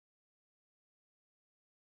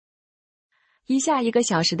以下1个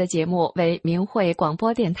小时的节目为明慧广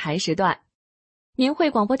播电台时段。明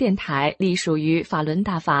慧广播电台隶属于法轮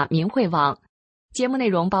大法明慧网，节目内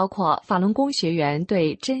容包括法轮功学员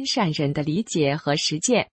对真善忍的理解和实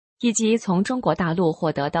践，以及从中国大陆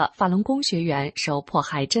获得的法轮功学员受迫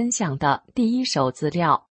害真相的第一手资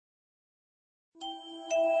料。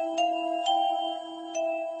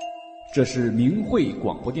这是明慧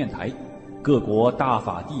广播电台，各国大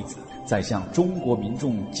法弟子在向中国民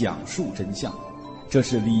众讲述真相，这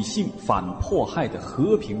是理性反迫害的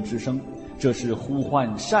和平之声，这是呼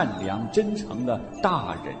唤善良真诚的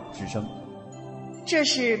大忍之声。这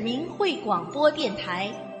是明慧广播电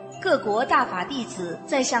台，各国大法弟子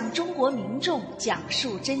在向中国民众讲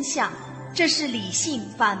述真相，这是理性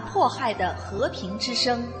反迫害的和平之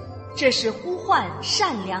声，这是呼唤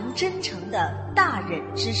善良真诚的大忍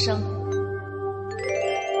之声。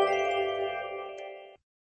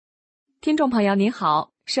听众朋友您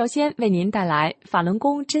好，首先为您带来法轮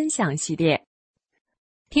功真相系列。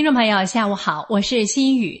听众朋友下午好，我是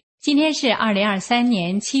心雨，今天是2023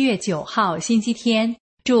年7月9号星期天，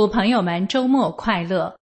祝朋友们周末快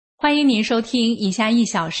乐。欢迎您收听以下1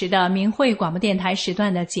小时的明慧广播电台时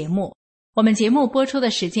段的节目。我们节目播出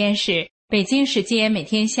的时间是北京时间每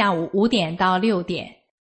天下午5点到6点。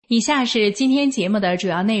以下是今天节目的主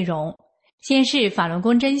要内容，先是法轮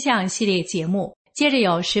功真相系列节目，接着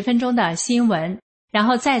有10分钟的新闻，然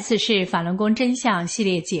后再次是法轮功真相系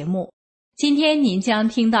列节目。今天您将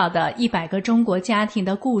听到的100个中国家庭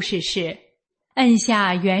的故事是摁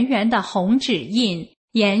下圆圆的红指印，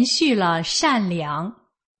延续了善良。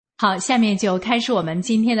好，下面就开始我们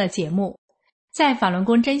今天的节目。在法轮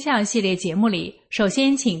功真相系列节目里，首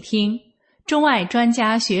先请听中外专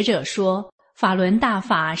家学者说，法轮大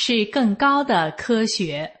法是更高的科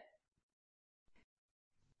学。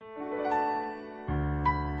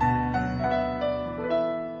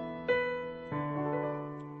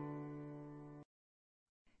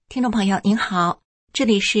听众朋友您好，这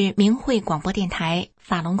里是明慧广播电台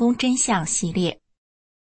法轮功真相系列。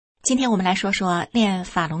今天我们来说说练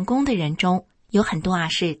法轮功的人中有很多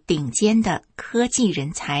是顶尖的科技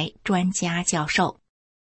人才、专家、教授，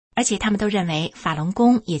而且他们都认为法轮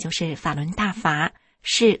功也就是法轮大法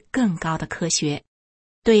是更高的科学，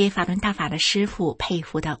对法轮大法的师父佩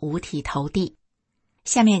服得五体投地。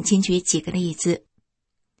下面仅举几个例子。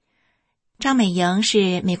张美莹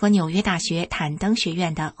是美国纽约大学坦登学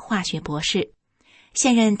院的化学博士，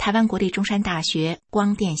现任台湾国立中山大学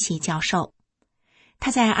光电系教授。他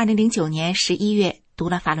在2009年11月读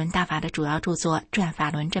了法轮大法的主要著作《转法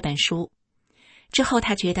轮》这本书之后，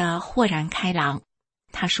他觉得豁然开朗。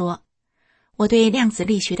他说，我对量子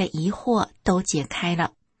力学的疑惑都解开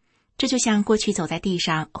了，这就像过去走在地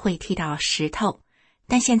上会踢到石头，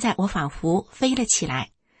但现在我仿佛飞了起来，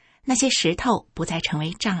那些石头不再成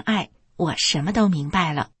为障碍，我什么都明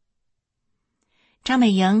白了。张美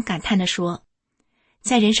莹感叹地说，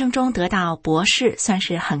在人生中得到博士算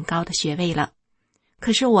是很高的学位了，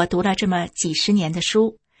可是我读了这么几十年的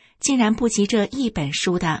书，竟然不及这一本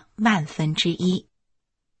书的1/1000。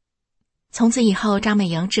从此以后，张美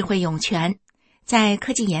莹智慧涌泉，在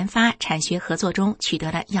科技研发、产学合作中取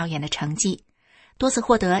得了耀眼的成绩，多次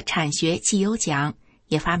获得产学绩优奖，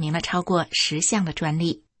也发明了超过10项的专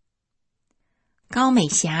利。高美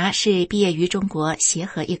霞是毕业于中国协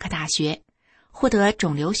和医科大学，获得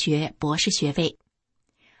肿瘤学博士学位。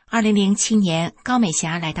2007年，高美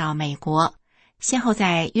霞来到美国，先后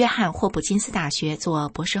在约翰霍普金斯大学做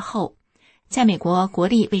博士后，在美国国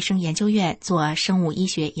立卫生研究院做生物医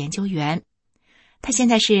学研究员。他现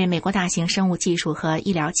在是美国大型生物技术和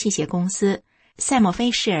医疗器械公司赛默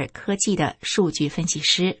菲士尔科技的数据分析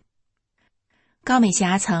师。高美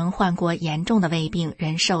霞曾患过严重的胃病，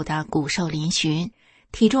人瘦得骨瘦嶙峋，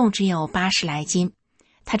体重只有80来斤。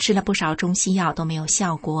她吃了不少中西药都没有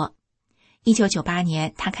效果。1998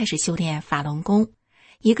年，她开始修炼法轮功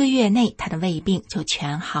，1个月内她的胃病就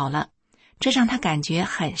全好了，这让她感觉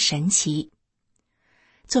很神奇。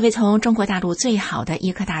作为从中国大陆最好的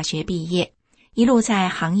医科大学毕业，一路在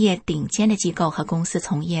行业顶尖的机构和公司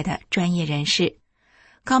从业的专业人士，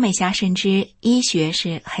高美霞深知医学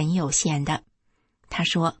是很有限的。他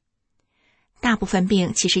说，大部分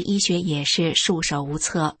病其实医学也是束手无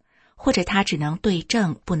策，或者它只能对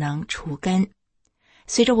症不能除根。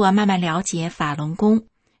随着我慢慢了解法轮功，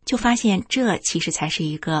就发现这其实才是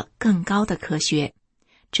一个更高的科学，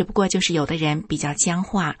只不过就是有的人比较僵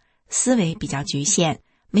化，思维比较局限，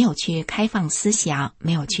没有去开放思想，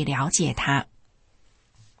没有去了解它。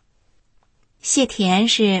谢田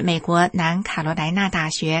是美国南卡罗来纳大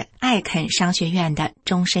学艾肯商学院的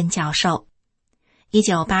终身教授。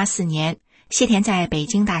1984年，谢田在北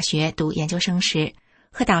京大学读研究生时，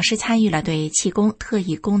和导师参与了对气功特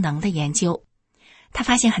异功能的研究。他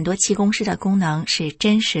发现很多气功师的功能是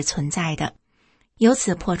真实存在的，由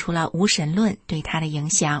此破除了无神论对他的影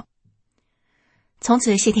响。从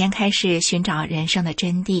此谢田开始寻找人生的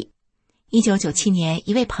真谛。1997年，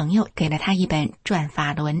一位朋友给了他一本转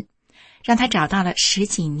法轮，让他找到了10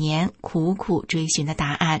几年苦苦追寻的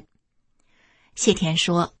答案。谢田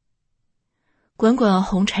说，滚滚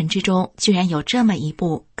红尘之中居然有这么一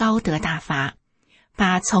部高德大法，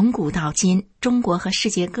把从古到今中国和世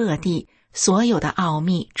界各地所有的奥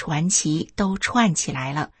秘传奇都串起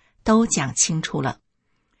来了，都讲清楚了。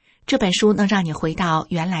这本书能让你回到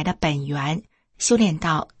原来的本源，修炼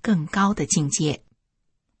到更高的境界。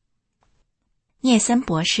聂森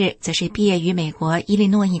博士则是毕业于美国伊利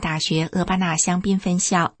诺伊大学厄巴纳香槟分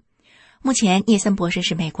校。目前聂森博士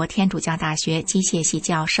是美国天主教大学机械系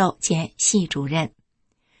教授兼系主任。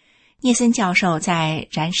聂森教授在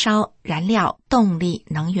燃烧、燃料、动力、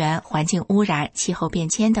能源、环境污染、气候变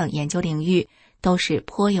迁等研究领域都是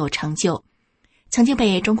颇有成就，曾经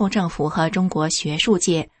被中共政府和中国学术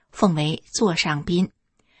界奉为座上宾。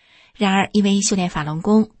然而因为修炼法轮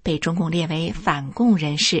功，被中共列为反共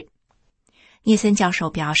人士。聂森教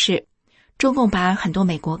授表示，中共把很多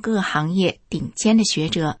美国各行业顶尖的学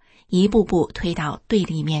者一步步推到对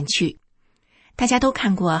立面去。大家都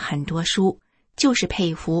看过很多书，就是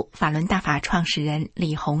佩服法轮大法创始人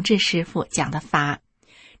李洪志师傅讲的法，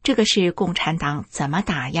这个是共产党怎么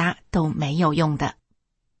打压都没有用的。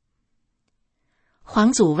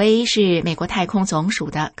黄祖威是美国太空总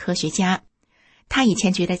署的科学家，他以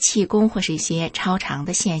前觉得气功或是一些超常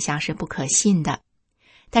的现象是不可信的，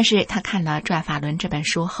但是他看了《转法轮》这本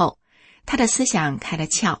书后，他的思想开了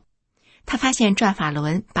窍。他发现转法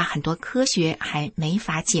轮把很多科学还没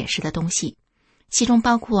法解释的东西，其中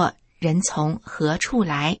包括人从何处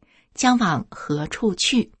来，将往何处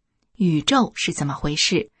去，宇宙是怎么回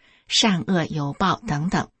事，善恶有报等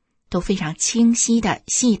等，都非常清晰的、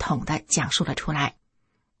系统的讲述了出来。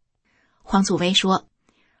黄祖威说，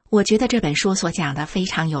我觉得这本书所讲的非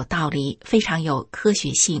常有道理，非常有科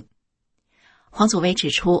学性。黄祖威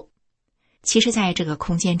指出，其实在这个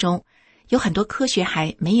空间中有很多科学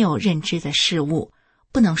还没有认知的事物，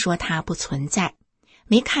不能说它不存在，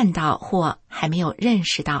没看到或还没有认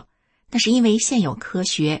识到，那是因为现有科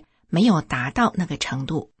学没有达到那个程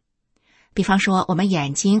度。比方说，我们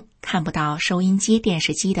眼睛看不到收音机、电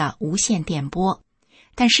视机的无线电波，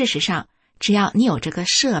但事实上，只要你有这个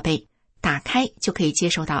设备，打开就可以接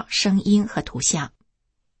收到声音和图像。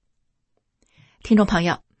听众朋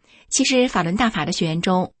友，其实法轮大法的学员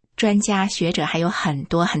中，专家学者还有很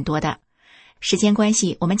多很多的。时间关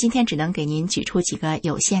系，我们今天只能给您举出几个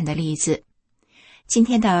有限的例子。今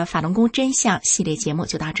天的法轮功真相系列节目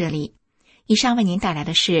就到这里。以上为您带来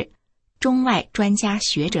的是中外专家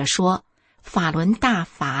学者说，法轮大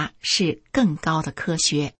法是更高的科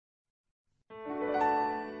学。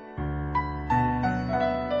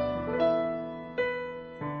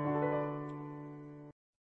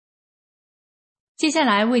接下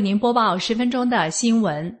来为您播报10分钟的新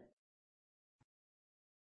闻。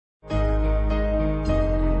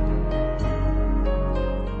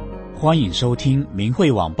欢迎收听明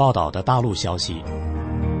慧网报道的大陆消息。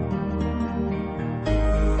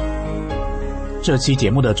这期节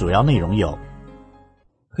目的主要内容有：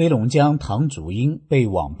黑龙江唐祖英被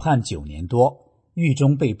网判9年多，狱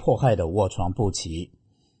中被迫害的卧床不起；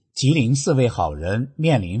吉林4位好人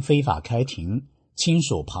面临非法开庭，亲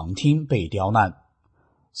属旁听被刁难。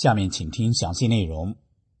下面请听详细内容。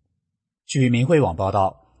据明慧网报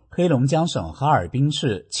道，黑龙江省哈尔滨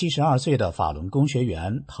市72岁的法轮功学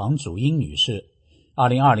员唐祖英女士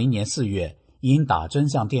2020年4月因打真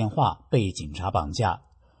相电话被警察绑架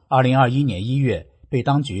，2021年1月被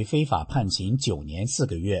当局非法判刑9年4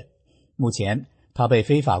个月。目前她被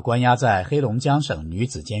非法关押在黑龙江省女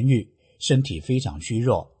子监狱，身体非常虚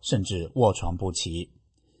弱，甚至卧床不起。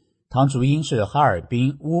唐祖英是哈尔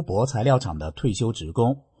滨乌博材料厂的退休职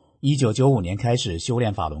工，1995年开始修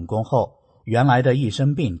炼法轮功后，原来的一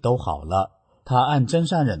身病都好了。他按真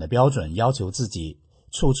善忍的标准要求自己，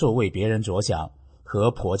处处为别人着想，和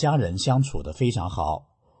婆家人相处得非常好。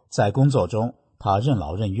在工作中，他任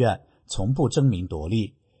劳任怨，从不争名夺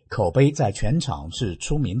利，口碑在全场是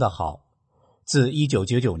出名的好。自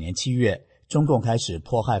1999年7月，中共开始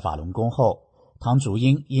迫害法轮功后，唐祖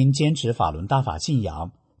英因坚持法轮大法信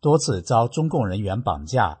仰，多次遭中共人员绑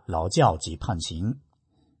架、劳教及判刑。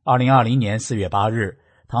2020年4月8日，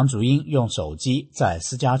唐祖英用手机在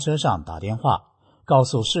私家车上打电话，告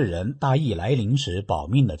诉世人大疫来临时保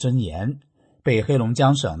命的真言，被黑龙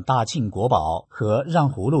江省大庆国保和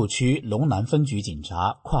让葫芦区龙南分局警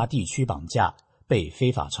察跨地区绑架，被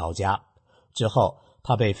非法抄家。之后，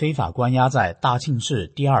他被非法关押在大庆市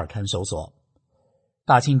第2看守所。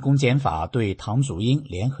大庆公检法对唐祖英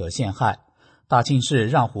联合陷害，大庆市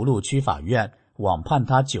让葫芦区法院网判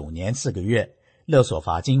他9年4个月，勒索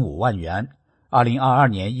罚金5万元。2022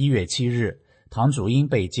年1月7日，唐祖英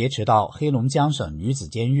被劫持到黑龙江省女子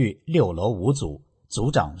监狱6楼5组，组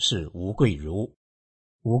长是吴桂如。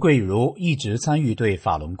吴桂如一直参与对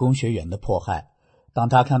法轮功学员的迫害，当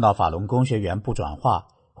他看到法轮功学员不转化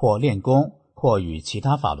或练功或与其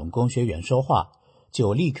他法轮功学员说话，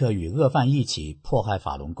就立刻与恶犯一起迫害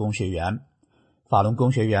法轮功学员。法轮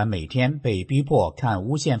功学员每天被逼迫看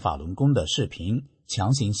诬陷法轮功的视频，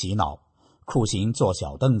强行洗脑，酷刑坐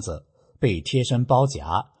小凳子，被贴身包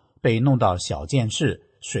夹，被弄到小监室、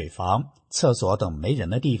水房、厕所等没人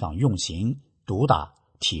的地方用刑、毒打、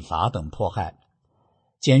体罚等迫害。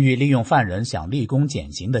监狱利用犯人想立功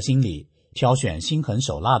减刑的心理，挑选心狠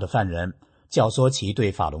手辣的犯人，教唆其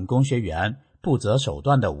对法轮功学员不择手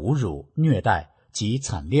段的侮辱、虐待及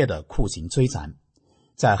惨烈的酷刑摧残。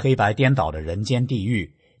在黑白颠倒的人间地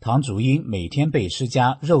狱，唐祖英每天被施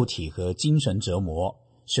加肉体和精神折磨，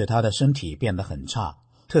使他的身体变得很差，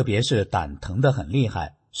特别是胆疼得很厉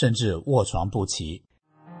害，甚至卧床不起。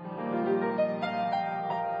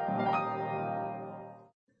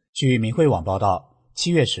据明慧网报道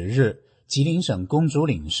，7月10日，吉林省公主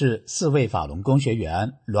岭市4位法轮功学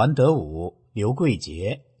员栾德武、刘桂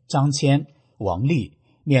杰、张谦、王丽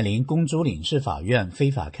面临公主岭市法院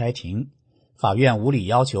非法开庭，法院无理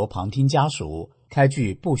要求旁听家属开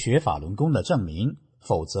具不学法轮功的证明，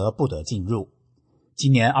否则不得进入。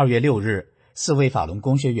今年2月6日，4位法轮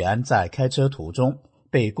功学员在开车途中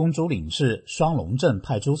被公主岭市双龙镇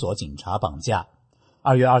派出所警察绑架。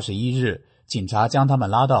2月21日，警察将他们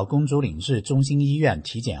拉到公主岭市中心医院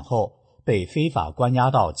体检后，被非法关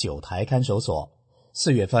押到9台看守所。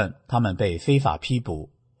4月份，他们被非法批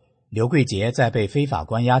捕。刘桂杰在被非法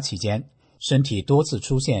关押期间，身体多次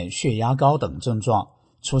出现血压高等症状，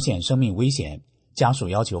出现生命危险，家属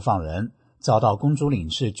要求放人，遭到公主岭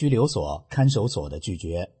市拘留所看守所的拒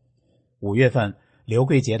绝。5月份，刘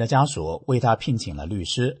桂杰的家属为他聘请了律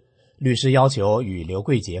师，律师要求与刘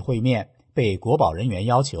桂杰会面，被国保人员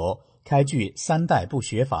要求开具3代不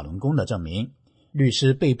学法轮功的证明，律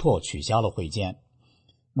师被迫取消了会见。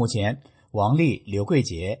目前，王丽、刘桂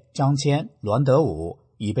杰、张谦、栾德武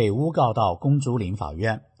已被诬告到公主岭法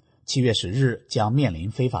院，7月10日将面临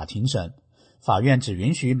非法庭审。法院只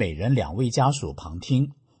允许每人2位家属旁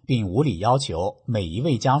听，并无理要求每一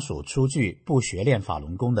位家属出具不学练法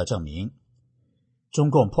轮功的证明。中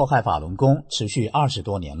共迫害法轮功持续20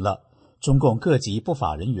多年了，中共各级不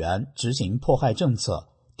法人员执行迫害政策，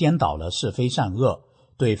颠倒了是非善恶，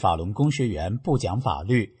对法轮功学员不讲法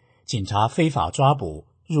律，警察非法抓捕、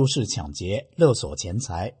入室抢劫、勒索钱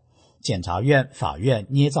财，检察院、法院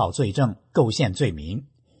捏造罪证、构陷罪名，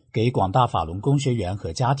给广大法轮功学员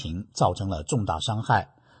和家庭造成了重大伤害，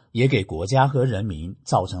也给国家和人民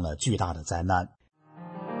造成了巨大的灾难。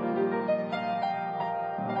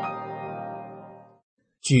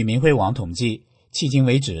据明慧网统计，迄今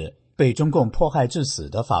为止，被中共迫害致死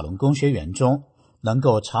的法轮功学员中，能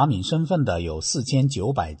够查明身份的有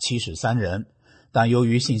4973人，但由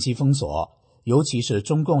于信息封锁，尤其是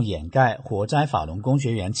中共掩盖活摘法轮功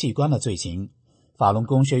学员器官的罪行，法轮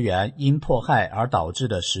功学员因迫害而导致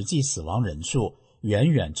的实际死亡人数远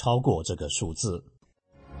远超过这个数字。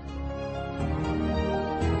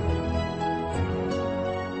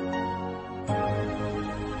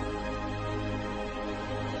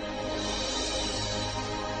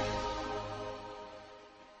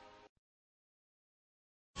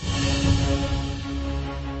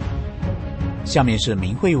下面是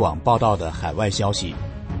明慧网报道的海外消息。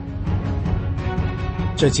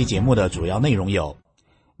这期节目的主要内容有：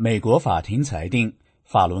美国法庭裁定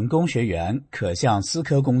法轮功学员可向思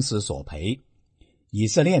科公司索赔；以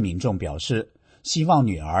色列民众表示希望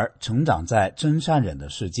女儿成长在真善忍的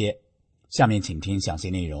世界。下面请听详细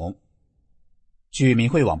内容。据明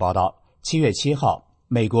慧网报道，7月7号，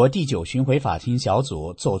美国第9巡回法庭小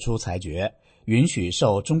组作出裁决，允许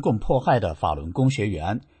受中共迫害的法轮功学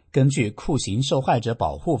员根据酷刑受害者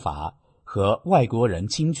保护法和外国人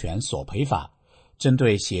侵权索赔法，针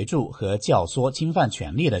对协助和教唆侵犯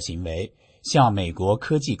权利的行为，向美国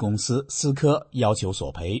科技公司思科要求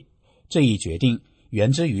索赔。这一决定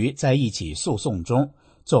源之于在一起诉讼中，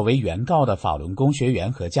作为原告的法轮功学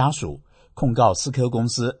员和家属控告思科公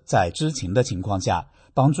司在知情的情况下，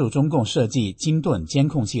帮助中共设计精钝监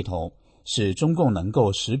控系统，使中共能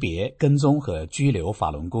够识别、跟踪和拘留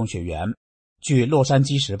法轮功学员。据洛杉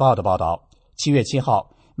矶时报的报道，7月7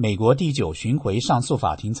号，美国第9巡回上诉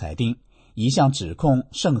法庭裁定，一项指控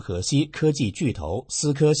圣荷西科技巨头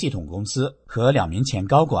思科系统公司和2名前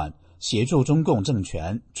高管协助中共政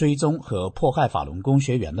权追踪和迫害法轮功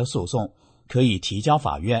学员的诉讼，可以提交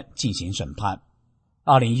法院进行审判。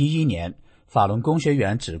2011年，法轮功学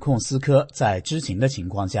员指控思科在知情的情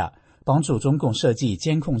况下帮助中共设计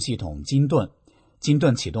监控系统金盾。金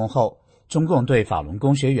盾启动后，中共对法轮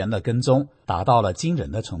功学员的跟踪达到了惊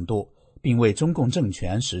人的程度，并为中共政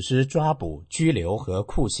权实施抓捕、拘留和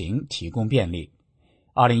酷刑提供便利。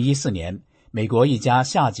2014年，美国一家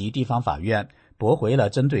下级地方法院驳回了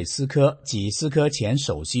针对思科及思科前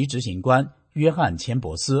首席执行官约翰·钱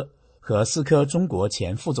伯斯和思科中国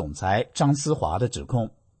前副总裁张思华的指控。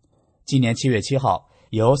今年7月7号，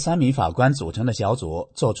由3名法官组成的小组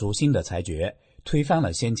作出新的裁决，推翻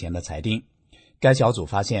了先前的裁定。该小组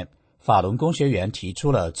发现，法轮功学员提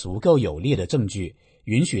出了足够有力的证据，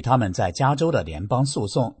允许他们在加州的联邦诉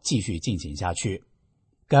讼继续进行下去。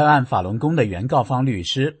该案法轮功的原告方律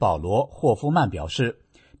师保罗·霍夫曼表示，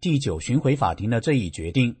第9巡回法庭的这一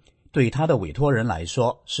决定对他的委托人来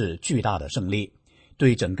说是巨大的胜利，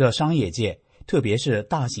对整个商业界，特别是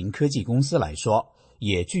大型科技公司来说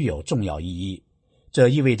也具有重要意义。这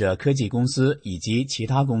意味着科技公司以及其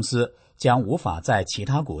他公司将无法在其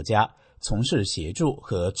他国家从事协助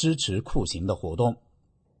和支持酷刑的活动。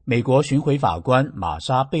美国巡回法官玛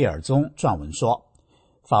莎·贝尔宗撰文说，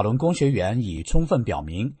法轮功学员已充分表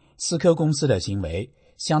明思科公司的行为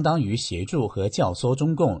相当于协助和教唆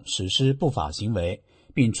中共实施不法行为，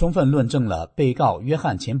并充分论证了被告约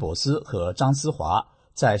翰·钱伯斯和张思华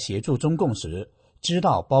在协助中共时知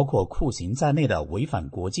道包括酷刑在内的违反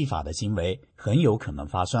国际法的行为很有可能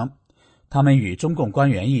发生。他们与中共官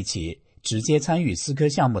员一起直接参与思科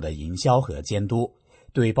项目的营销和监督，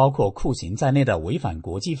对包括酷刑在内的违反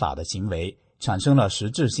国际法的行为产生了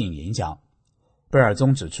实质性影响。贝尔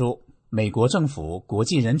宗指出，美国政府、国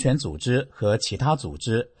际人权组织和其他组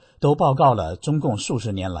织都报告了中共数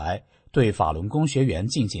十年来对法轮功学员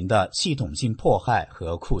进行的系统性迫害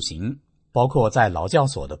和酷刑，包括在劳教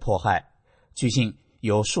所的迫害。据信，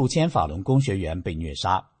有数千法轮功学员被虐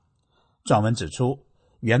杀。撰文指出，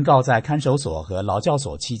原告在看守所和劳教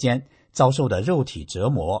所期间遭受的肉体折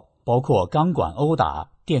磨，包括钢管殴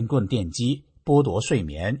打、电棍电击、剥夺睡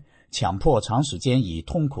眠、强迫长时间以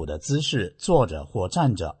痛苦的姿势坐着或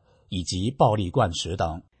站着，以及暴力灌食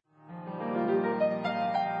等。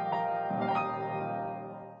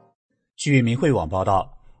据明慧网报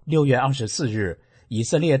道，6月24日，以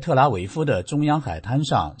色列特拉维夫的中央海滩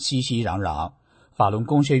上熙熙攘攘，法轮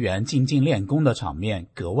功学员静静练功的场面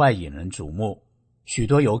格外引人瞩目。许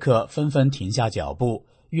多游客纷纷停下脚步，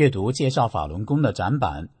阅读介绍法轮功的展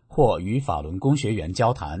板或与法轮功学员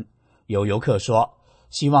交谈。有游客说，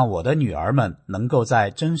希望我的女儿们能够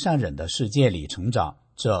在真善忍的世界里成长，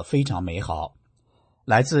这非常美好。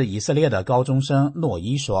来自以色列的高中生诺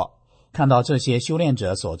伊说，看到这些修炼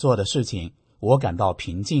者所做的事情，我感到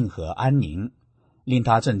平静和安宁。令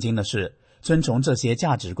他震惊的是，遵从这些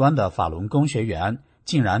价值观的法轮功学员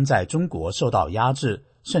竟然在中国受到压制，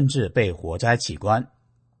甚至被活摘器官。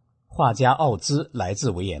画家奥兹来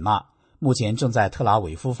自维也纳，目前正在特拉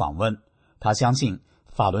维夫访问。他相信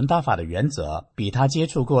法轮大法的原则比他接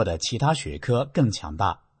触过的其他学科更强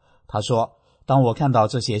大。他说，当我看到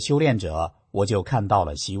这些修炼者，我就看到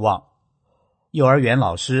了希望。幼儿园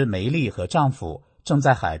老师梅丽和丈夫正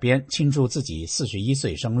在海边庆祝自己41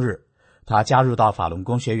岁生日。她加入到法轮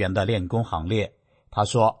功学员的练功行列。她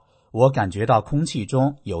说，我感觉到空气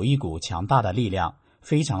中有一股强大的力量，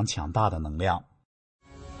非常强大的能量。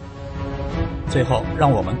最后，让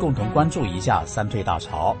我们共同关注一下三退大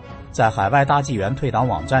潮。在海外大纪元退党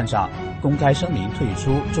网站上公开声明退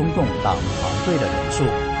出中共党团队的人数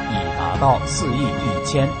已达到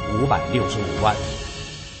4.1565亿。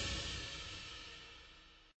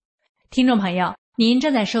听众朋友，您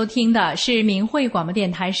正在收听的是明慧广播电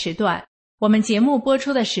台时段，我们节目播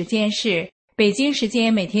出的时间是北京时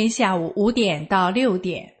间每天下午5点到6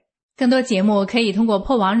点。更多节目可以通过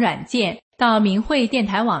破网软件到明慧电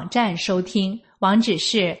台网站收听，网址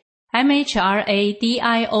是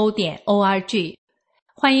mhradio.org。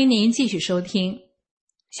 欢迎您继续收听。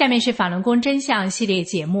下面是法轮功真相系列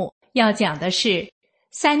节目，要讲的是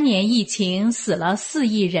3年疫情死了4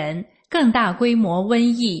亿人，更大规模瘟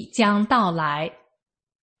疫将到来。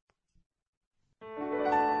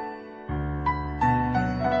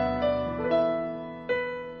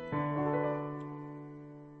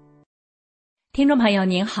听众朋友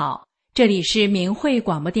您好，这里是明慧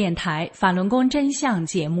广播电台法轮功真相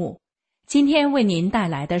节目。今天为您带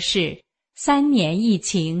来的是3年疫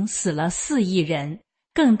情死了4亿人，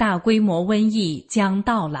更大规模瘟疫将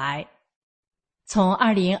到来。从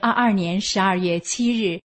2022年12月7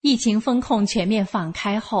日疫情封控全面放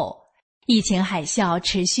开后，疫情海啸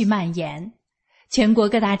持续蔓延，全国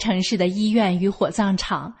各大城市的医院与火葬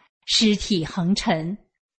场尸体横陈，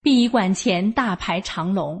殡仪馆前大排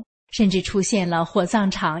长龙，甚至出现了火葬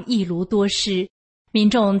场一炉多尸，民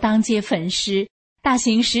众当街焚尸，大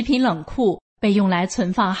型食品冷库被用来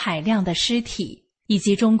存放海量的尸体，以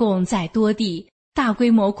及中共在多地大规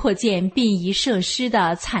模扩建殡仪设施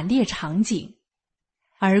的惨烈场景。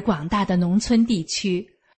而广大的农村地区，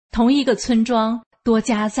同一个村庄多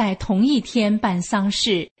家在同一天办丧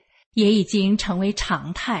事，也已经成为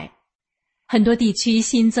常态。很多地区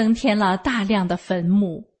新增添了大量的坟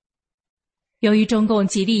墓。由于中共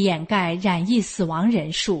极力掩盖染疫死亡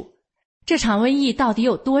人数，这场瘟疫到底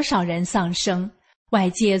有多少人丧生，外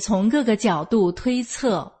界从各个角度推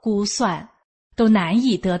测估算，都难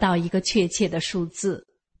以得到一个确切的数字。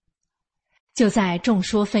就在众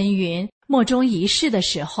说纷纭、莫衷一是的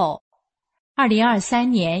时候，2023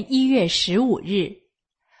年1月15日，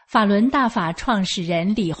法轮大法创始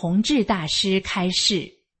人李洪志大师开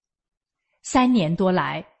示：3年多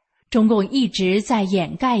来，中共一直在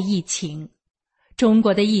掩盖疫情，中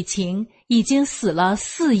国的疫情已经死了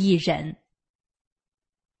4亿人。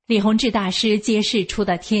李洪志大师揭示出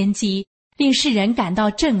的天机，令世人感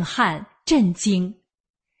到震撼、震惊，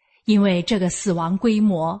因为这个死亡规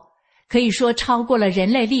模可以说超过了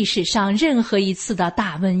人类历史上任何一次的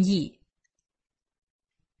大瘟疫。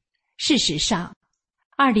事实上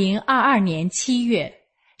，2022年7月，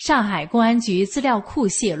上海公安局资料库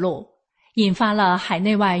泄露，引发了海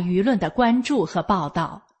内外舆论的关注和报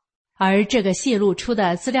道。而这个泄露出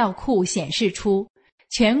的资料库显示出，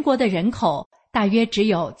全国的人口大约只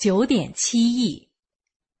有 9.7 亿。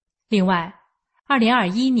另外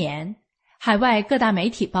，2021年，海外各大媒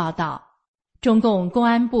体报道，中共公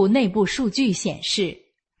安部内部数据显示，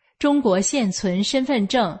中国现存身份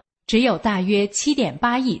证只有大约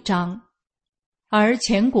 7.8 亿张，而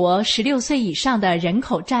全国16岁以上的人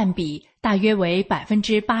口占比大约为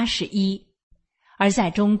 81%， 而在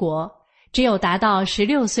中国，只有达到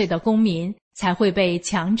16岁的公民才会被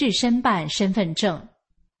强制申办身份证。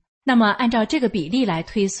那么按照这个比例来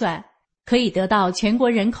推算，可以得到全国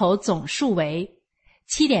人口总数为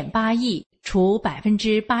 7.8 亿除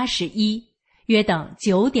 81%， 约等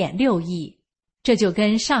 9.6 亿。这就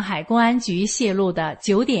跟上海公安局泄露的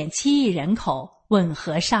 9.7 亿人口吻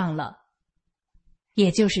合上了。也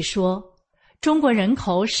就是说，中国人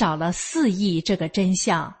口少了4亿这个真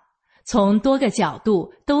相，从多个角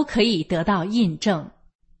度都可以得到印证。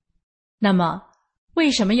那么，为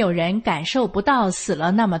什么有人感受不到死了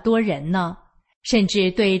那么多人呢？甚至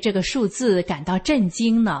对这个数字感到震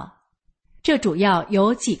惊呢？这主要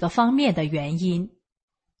有几个方面的原因。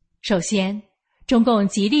首先，中共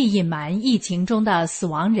极力隐瞒疫情中的死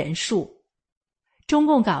亡人数。中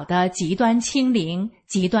共搞的极端清零、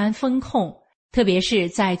极端封控，特别是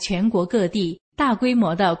在全国各地大规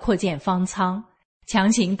模的扩建方舱，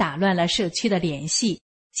强行打乱了社区的联系，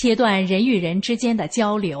切断人与人之间的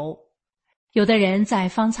交流。有的人在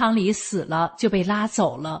方舱里死了就被拉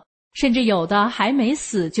走了，甚至有的还没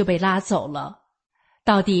死就被拉走了。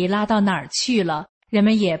到底拉到哪儿去了，人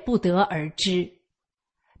们也不得而知。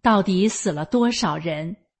到底死了多少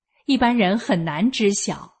人，一般人很难知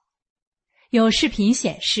晓。有视频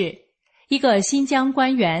显示，一个新疆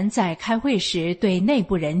官员在开会时对内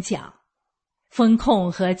部人讲，封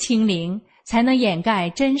控和清零才能掩盖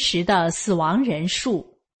真实的死亡人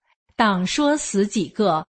数，党说死几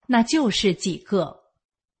个，那就是几个。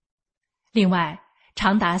另外，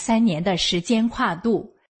长达3年的时间跨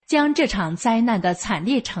度，将这场灾难的惨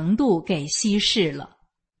烈程度给稀释了。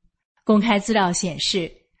公开资料显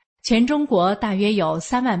示，全中国大约有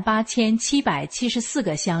38,774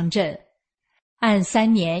个乡镇，按3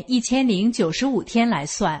年1095天来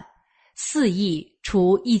算，4亿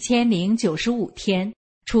除1095天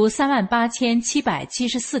除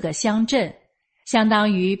38,774个乡镇，相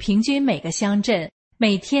当于平均每个乡镇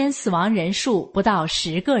每天死亡人数不到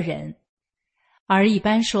10个人。而一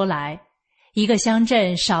般说来，一个乡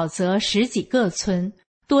镇少则10几个村，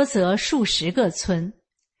多则数十个村，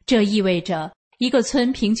这意味着一个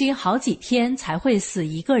村平均好几天才会死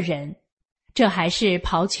一个人。这还是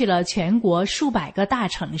刨去了全国数百个大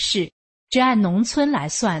城市，只按农村来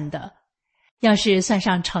算的。要是算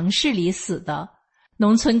上城市里死的，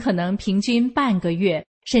农村可能平均半个月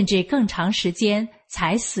甚至更长时间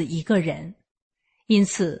才死一个人。因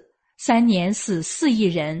此，3年死4亿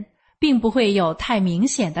人并不会有太明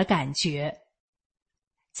显的感觉。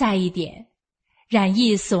再一点，染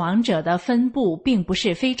疫死亡者的分布并不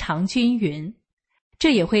是非常均匀，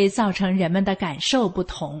这也会造成人们的感受不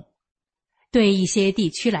同。对一些地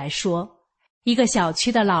区来说，一个小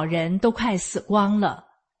区的老人都快死光了，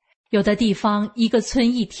有的地方一个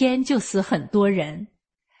村一天就死很多人，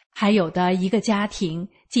还有的一个家庭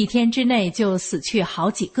几天之内就死去好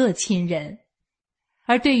几个亲人。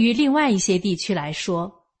而对于另外一些地区来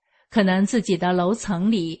说，可能自己的楼层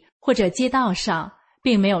里或者街道上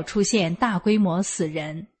并没有出现大规模死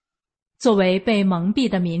人。作为被蒙蔽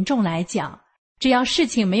的民众来讲，只要事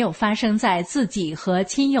情没有发生在自己和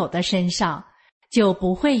亲友的身上，就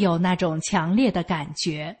不会有那种强烈的感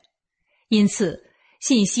觉。因此，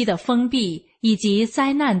信息的封闭以及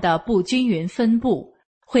灾难的不均匀分布，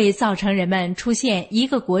会造成人们出现一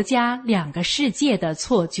个国家两个世界的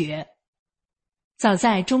错觉。早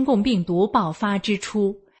在中共病毒爆发之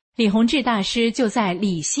初，李洪志大师就在《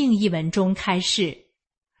理性》一文中开示，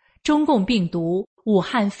中共病毒、武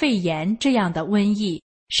汉肺炎这样的瘟疫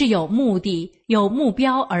是有目的、有目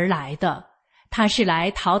标而来的，它是来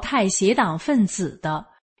淘汰邪党分子的，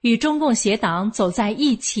与中共邪党走在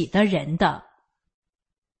一起的人的。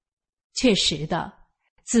确实的，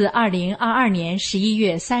自2022年11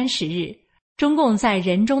月30日，中共在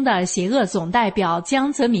人中的邪恶总代表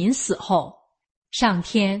江泽民死后，上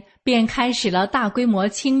天便开始了大规模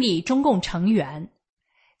清理中共成员。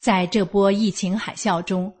在这波疫情海啸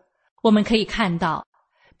中，我们可以看到，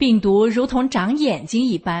病毒如同长眼睛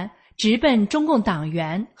一般，直奔中共党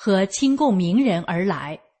员和亲共名人而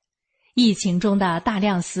来。疫情中的大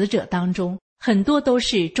量死者当中，很多都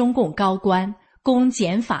是中共高官、公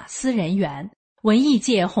检法司人员、文艺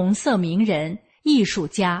界红色名人、艺术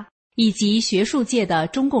家以及学术界的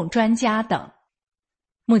中共专家等。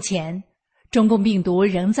目前，中共病毒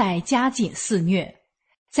仍在加紧肆虐。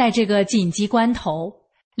在这个紧急关头，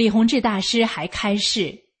李洪志大师还开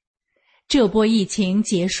示，这波疫情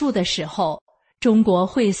结束的时候，中国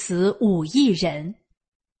会死5亿人。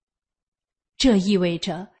这意味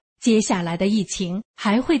着接下来的疫情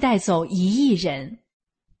还会带走1亿人。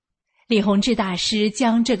李洪志大师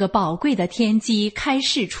将这个宝贵的天机开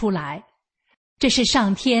示出来，这是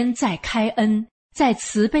上天在开恩，在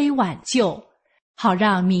慈悲挽救，好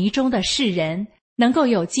让迷中的世人能够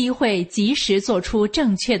有机会及时做出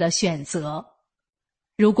正确的选择。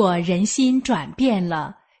如果人心转变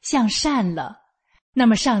了，向善了，那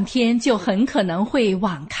么上天就很可能会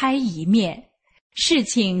网开一面，事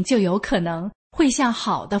情就有可能会向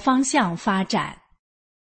好的方向发展。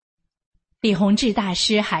李洪志大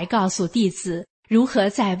师还告诉弟子如何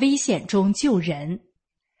在危险中救人。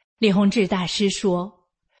李洪志大师说，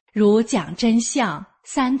如讲真相、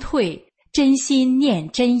三退、真心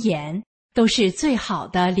念真言，都是最好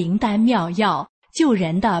的灵丹妙药，救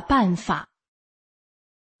人的办法。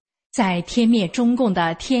在天灭中共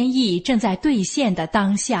的天意正在兑现的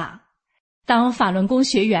当下，当法轮功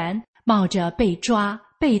学员冒着被抓、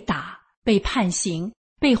被打、被判刑、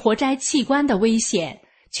被活摘器官的危险，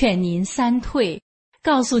劝您三退，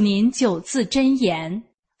告诉您9字真言，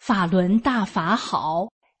法轮大法好，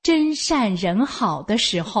真善人好的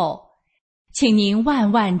时候，请您万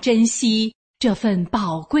万珍惜这份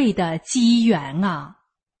宝贵的机缘啊！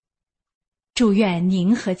祝愿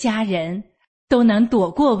您和家人都能躲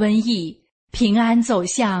过瘟疫，平安走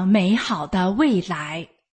向美好的未来。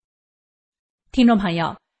听众朋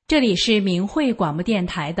友，这里是明慧广播电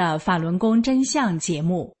台的法轮功真相节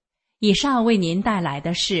目，以上为您带来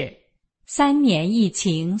的是3年疫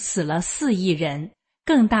情死了4亿人，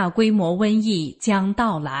更大规模瘟疫将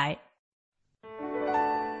到来。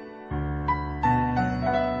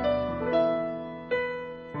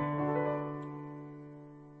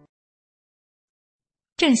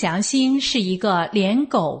郑祥兴是一个连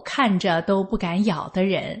狗看着都不敢咬的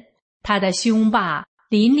人，他的凶霸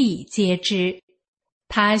邻里皆知。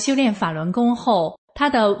他修炼法轮功后，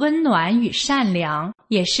他的温暖与善良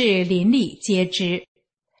也是邻里皆知。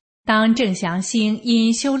当郑祥兴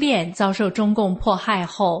因修炼遭受中共迫害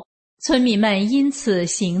后，村民们因此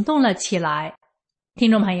行动了起来。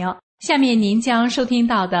听众朋友，下面您将收听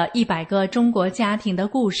到的100个中国家庭的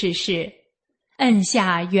故事是摁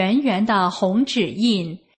下圆圆的红指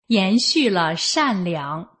印，延续了善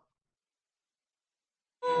良。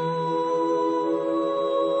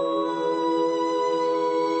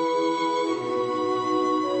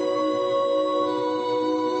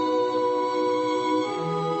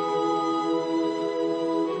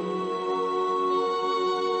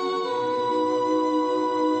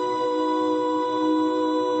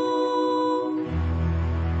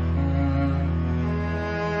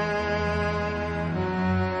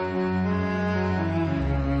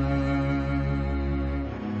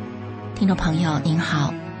听众朋友您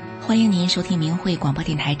好，欢迎您收听明慧广播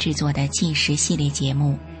电台制作的纪实系列节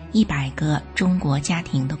目100个中国家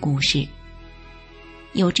庭的故事。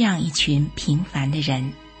有这样一群平凡的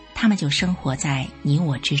人，他们就生活在你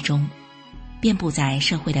我之中。遍布在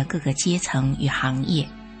社会的各个阶层与行业。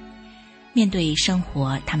面对生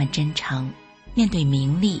活，他们真诚；面对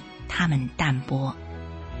名利，他们淡薄。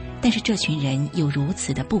但是这群人又如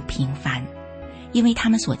此的不平凡，因为他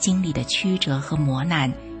们所经历的曲折和磨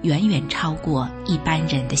难远远超过一般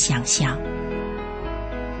人的想象。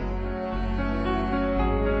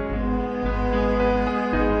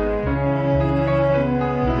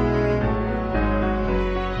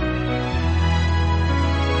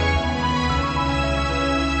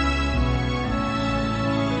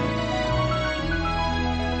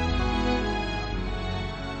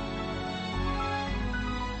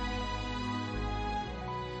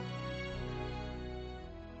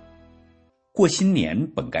过新年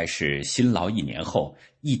本该是辛劳一年后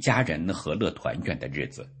一家人和乐团圆的日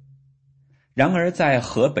子，然而在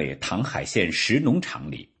河北唐海县石农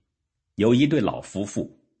场里，有一对老夫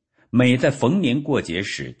妇，每在逢年过节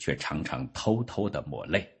时却常常偷偷地抹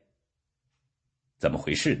泪。怎么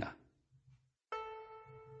回事呢？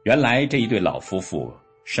原来这一对老夫妇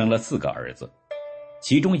生了4个儿子，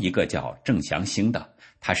其中一个叫郑祥兴的，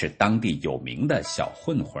他是当地有名的小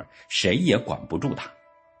混混，谁也管不住他。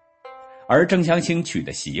而郑祥兴娶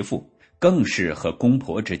的媳妇更是和公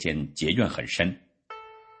婆之间结怨很深，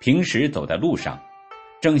平时走在路上，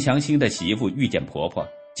郑祥兴的媳妇遇见婆婆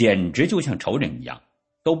简直就像仇人一样，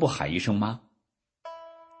都不喊一声妈。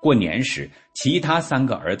过年时，其他3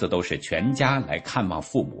个儿子都是全家来看望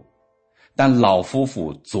父母，但老夫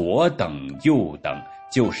妇左等右等，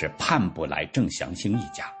就是盼不来郑祥兴一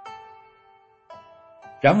家。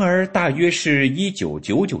然而大约是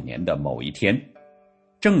1999年的某一天，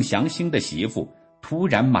郑祥兴的媳妇突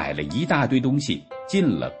然买了一大堆东西进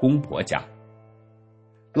了公婆家。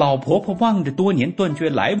老婆婆望着多年断绝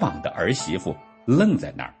来往的儿媳妇，愣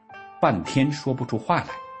在那儿，半天说不出话来。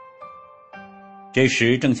这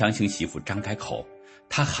时郑祥兴媳妇张开口，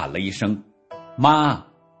她喊了一声妈，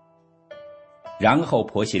然后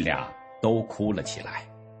婆媳俩都哭了起来，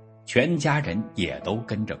全家人也都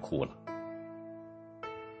跟着哭了。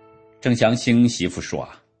郑祥兴媳妇说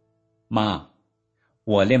妈，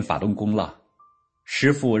我练法轮功了，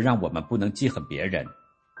师父让我们不能记恨别人，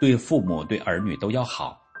对父母对儿女都要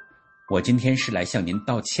好，我今天是来向您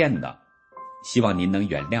道歉的，希望您能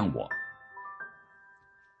原谅我。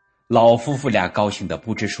老夫妇俩高兴得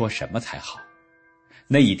不知说什么才好。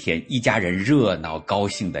那一天一家人热闹高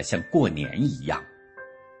兴得像过年一样。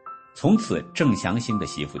从此郑祥兴的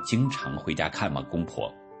媳妇经常回家看望公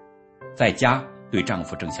婆，在家对丈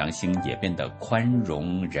夫郑祥兴也变得宽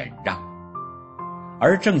容忍让。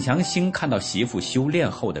而郑祥兴看到媳妇修炼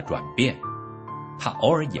后的转变，他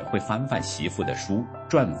偶尔也会翻翻媳妇的书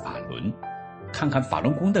转法轮，看看法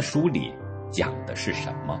轮功的书里讲的是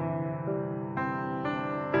什么。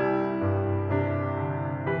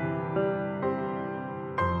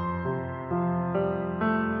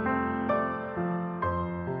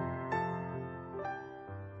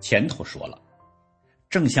前头说了，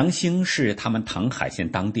郑祥兴是他们唐海县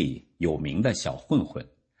当地有名的小混混，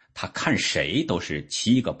他看谁都是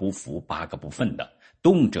7个不服8个不忿的，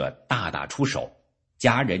动辄大打出手，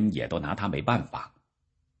家人也都拿他没办法。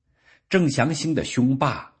郑祥兴的凶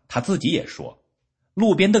霸他自己也说，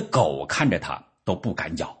路边的狗看着他都不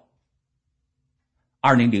敢咬。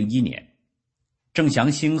2001年，郑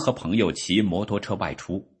祥兴和朋友骑摩托车外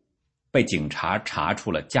出，被警察查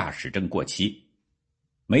出了驾驶证过期，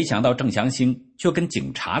没想到郑祥兴却跟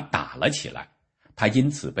警察打了起来，他因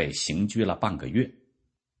此被刑拘了半个月。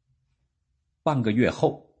半个月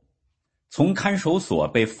后，从看守所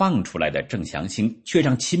被放出来的郑祥兴却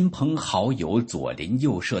让亲朋好友左邻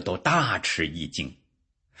右舍都大吃一惊。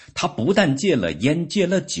他不但戒了烟戒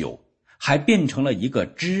了酒，还变成了一个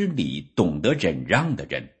知理懂得忍让的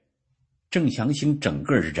人。郑祥兴整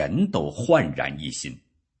个人都焕然一新。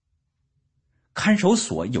看守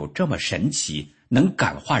所有这么神奇能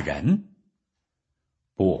感化人？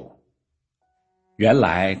不，原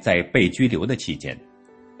来在被拘留的期间，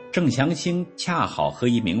郑祥兴恰好和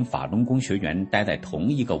一名法轮功学员待在同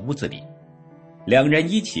一个屋子里，2人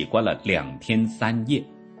一起关了2天3夜。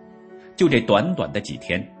就这短短的几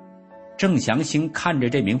天，郑祥兴看着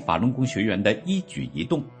这名法轮功学员的一举一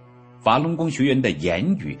动，法轮功学员的言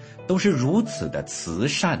语都是如此的慈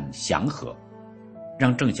善祥和，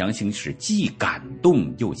让郑祥兴是既感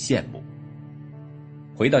动又羡慕。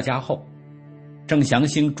回到家后，郑祥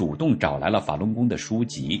兴主动找来了法轮功的书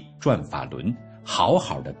籍《转法轮》，好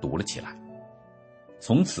好的读了起来。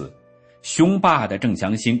从此，凶霸的郑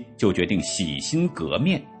祥兴就决定洗心革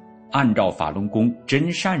面，按照法轮功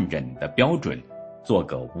真善忍的标准，做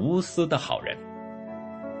个无私的好人。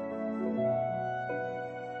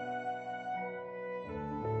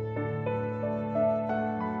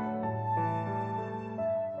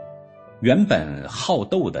原本好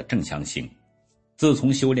斗的郑祥兴，自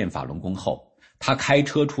从修炼法轮功后，他开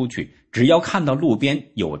车出去，只要看到路边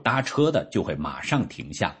有搭车的，就会马上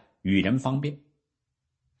停下，与人方便。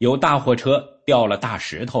有大货车掉了大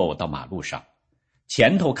石头到马路上，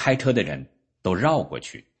前头开车的人都绕过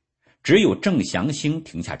去，只有郑祥兴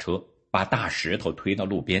停下车，把大石头推到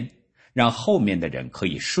路边，让后面的人可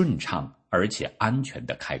以顺畅而且安全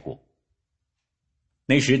地开过。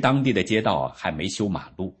那时当地的街道还没修马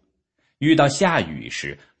路，遇到下雨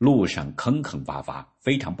时路上坑坑洼洼，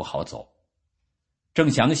非常不好走。郑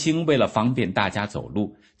祥兴为了方便大家走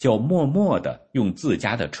路，就默默地用自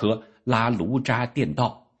家的车拉炉渣垫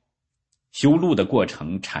道。修路的过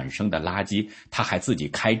程产生的垃圾，他还自己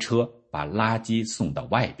开车把垃圾送到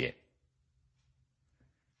外边。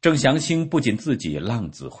郑祥兴不仅自己浪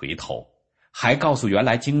子回头，还告诉原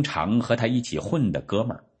来经常和他一起混的哥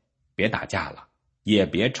们儿，别打架了，也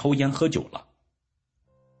别抽烟喝酒了。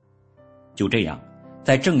就这样，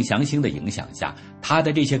在郑祥兴的影响下，他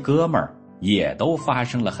的这些哥们儿也都发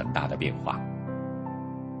生了很大的变化。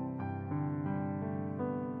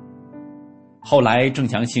后来郑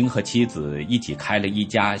祥兴和妻子一起开了一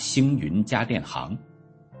家星云家电行，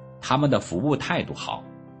他们的服务态度好，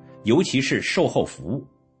尤其是售后服务，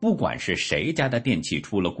不管是谁家的电器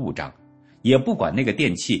出了故障，也不管那个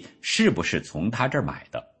电器是不是从他这儿买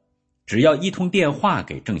的，只要一通电话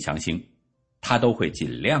给郑祥兴，他都会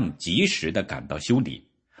尽量及时地赶到修理，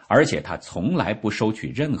而且他从来不收取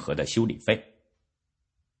任何的修理费。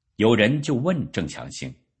有人就问郑祥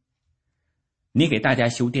兴，你给大家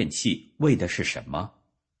修电器为的是什么？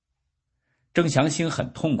郑祥兴很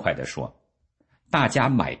痛快地说，大家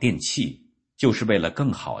买电器就是为了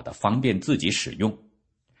更好的方便自己使用，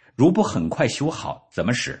如不很快修好怎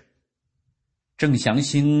么使？郑祥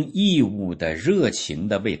兴义务的热情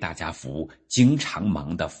的为大家服务，经常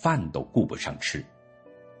忙得饭都顾不上吃。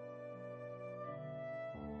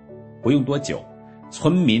不用多久，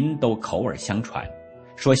村民都口耳相传，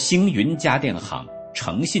说星云家电行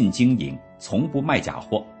诚信经营，从不卖假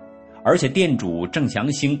货，而且店主郑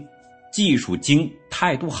祥兴技术精，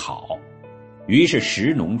态度好。于是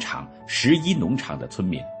10农场、11农场的村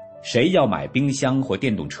民，谁要买冰箱或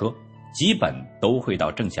电动车，基本都会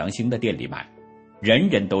到郑祥兴的店里买。人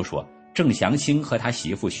人都说郑祥兴和他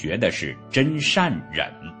媳妇学的是真善忍，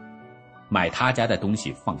买他家的东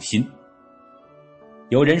西放心。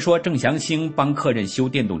有人说郑祥兴帮客人修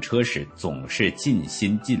电动车时总是尽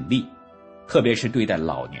心尽力，特别是对待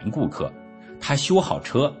老年顾客，他修好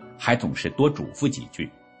车还总是多嘱咐几句，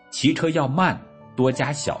骑车要慢，多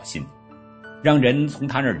加小心，让人从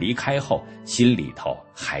他那儿离开后心里头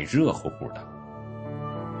还热乎乎的。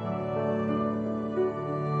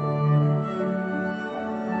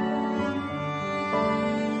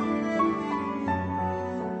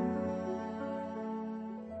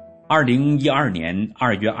2012年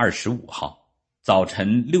2月25号早晨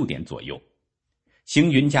6点左右，星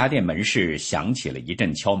云家电门市响起了一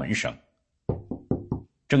阵敲门声。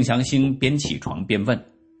郑祥兴边起床边问，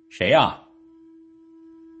谁呀？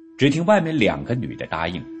只听外面2个女的答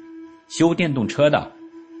应，修电动车的。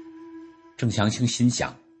郑祥兴心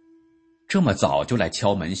想，这么早就来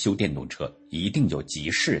敲门修电动车，一定有急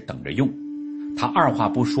事等着用。他二话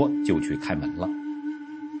不说就去开门了。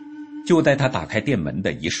就在他打开店门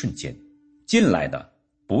的一瞬间，进来的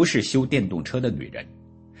不是修电动车的女人，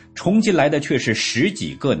冲进来的却是10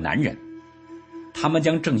几个男人。他们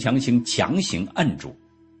将郑祥兴强行摁住，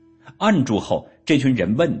按住后，这群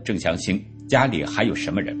人问郑祥兴家里还有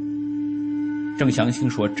什么人。郑祥兴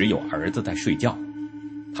说只有儿子在睡觉。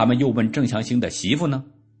他们又问郑祥兴的媳妇呢？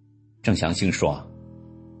郑祥兴说，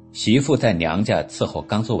媳妇在娘家伺候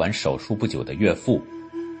刚做完手术不久的岳父。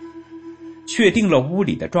确定了屋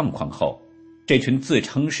里的状况后，这群自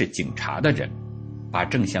称是警察的人把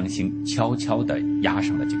郑祥兴悄悄地押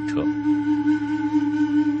上了警车。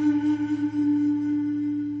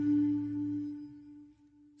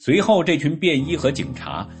随后这群便衣和警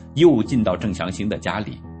察又进到郑祥兴的家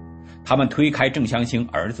里，他们推开郑祥兴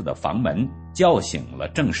儿子的房门，叫醒了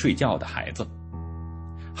正睡觉的孩子。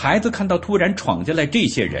孩子看到突然闯进来这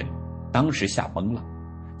些人，当时吓懵了，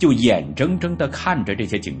就眼睁睁地看着这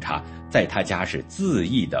些警察在他家是恣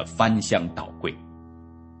意地翻箱倒柜。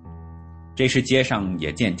这时街上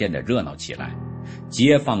也渐渐地热闹起来，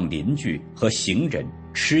街坊邻居和行人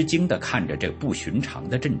吃惊地看着这不寻常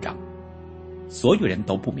的阵仗。所有人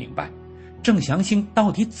都不明白郑祥兴到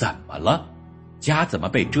底怎么了，家怎么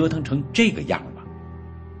被折腾成这个样了。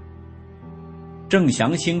郑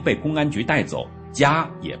祥兴被公安局带走，家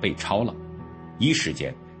也被抄了。一时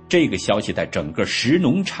间，这个消息在整个10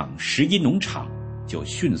农场、11农场就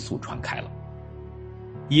迅速传开了。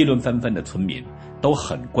议论纷纷的村民都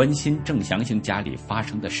很关心郑祥兴家里发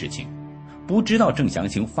生的事情，不知道郑祥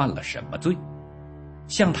兴犯了什么罪。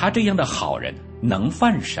像他这样的好人能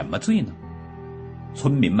犯什么罪呢？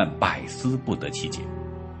村民们百思不得其解。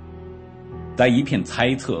在一片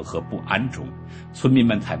猜测和不安中，村民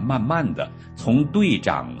们才慢慢地从队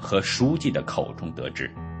长和书记的口中得知，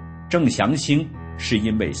郑祥兴是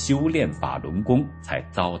因为修炼法轮功才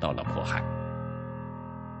遭到了迫害。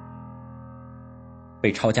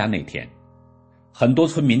被抄家那天，很多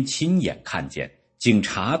村民亲眼看见警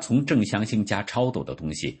察从郑祥兴家抄走的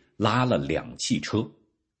东西拉了2汽车，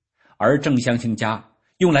而郑祥兴家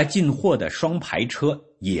用来进货的双排车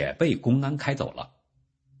也被公安开走了，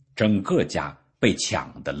整个家被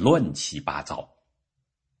抢得乱七八糟。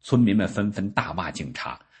村民们纷纷大骂警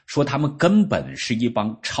察，说他们根本是一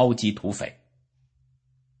帮超级土匪。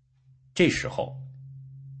这时候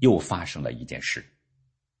又发生了一件事。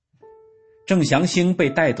郑祥兴被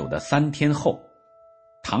带走的3天后，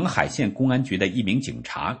唐海县公安局的一名警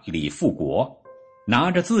察李富国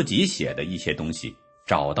拿着自己写的一些东西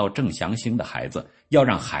找到郑祥兴的孩子，要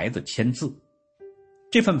让孩子签字。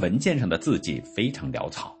这份文件上的字迹非常潦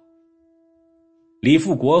草。李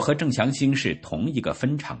富国和郑祥兴是同一个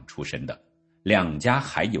分厂出身的，2家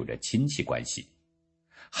还有着亲戚关系。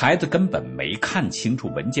孩子根本没看清楚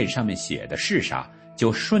文件上面写的是啥，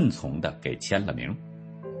就顺从地给签了名。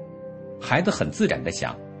孩子很自然地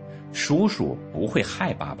想，叔叔不会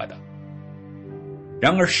害爸爸的。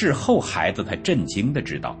然而事后孩子才震惊地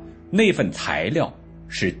知道，那份材料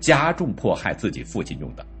是加重迫害自己父亲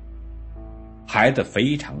用的。孩子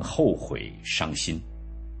非常后悔伤心，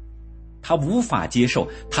他无法接受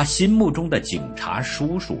他心目中的警察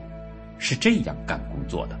叔叔是这样干工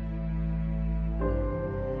作的。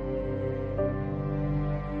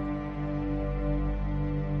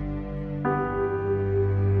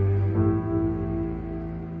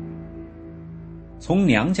从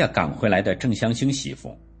娘家赶回来的郑祥兴媳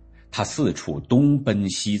妇，她四处东奔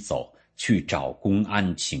西走去找公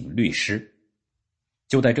安请律师。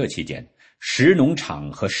就在这期间，10农场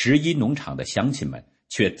和11农场的乡亲们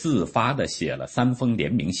却自发地写了3封联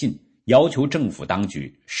名信，要求政府当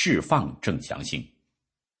局释放郑祥兴。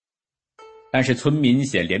但是村民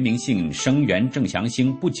写联名信声援郑祥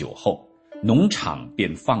兴不久后，农场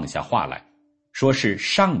便放下话来，说是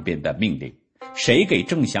上边的命令，谁给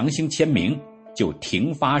郑祥兴签名就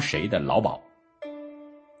停发谁的劳保。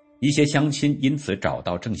一些乡亲因此找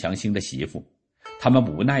到郑祥兴的媳妇，他们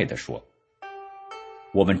无奈地说，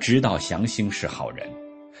我们知道祥兴是好人，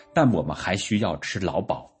但我们还需要吃劳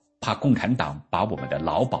保，怕共产党把我们的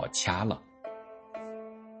劳保掐了。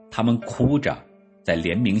他们哭着在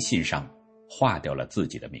联名信上划掉了自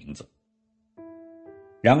己的名字。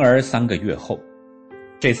然而3个月后，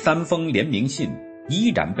这3封联名信依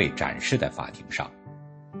然被展示在法庭上，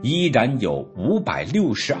依然有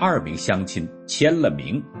562名乡亲签了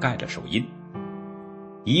名盖了手印，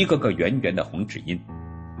一个个圆圆的红指印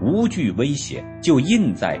无惧威胁就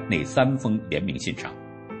印在那3封联名信上，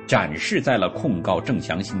展示在了控告郑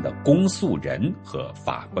祥兴的公诉人和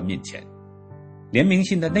法官面前。联名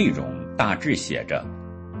信的内容大致写着，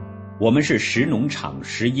我们是10农场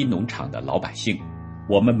11农场的老百姓，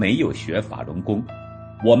我们没有学法轮功，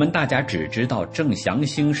我们大家只知道郑祥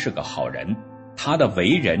兴是个好人，他的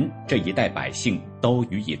为人这一代百姓都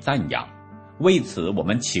予以赞扬，为此我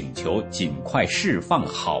们请求尽快释放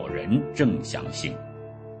好人郑祥兴。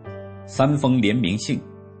3封联名信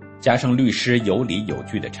加上律师有理有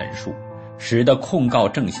据的陈述，使得控告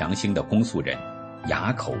郑祥兴的公诉人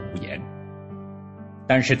哑口无言。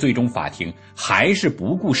但是最终法庭还是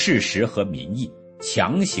不顾事实和民意，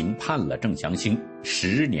强行判了郑祥兴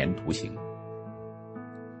10年徒刑。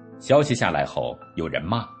消息下来后，有人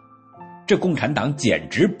骂，这共产党简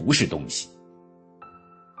直不是东西。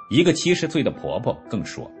一个70岁的婆婆更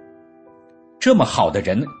说，这么好的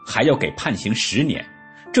人还要给判刑10年，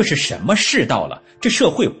这是什么世道了？这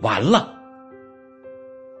社会完了。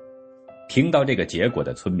听到这个结果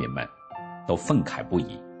的村民们都愤慨不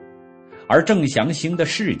已，而郑祥兴的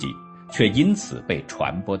事迹却因此被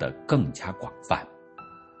传播得更加广泛。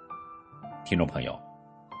听众朋友，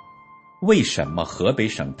为什么河北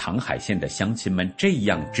省唐海县的乡亲们这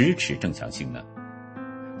样支持郑祥兴呢？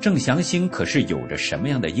郑祥兴可是有着什么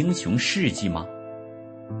样的英雄事迹吗？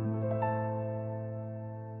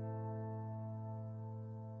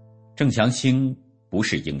郑祥兴不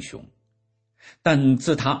是英雄，但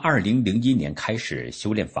自他2001年开始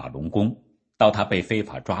修炼法轮功，到他被非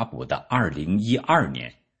法抓捕的2012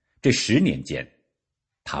年，这10年间，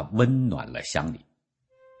他温暖了乡里。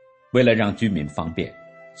为了让居民方便，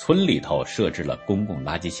村里头设置了公共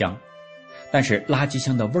垃圾箱，但是垃圾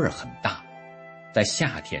箱的味儿很大，在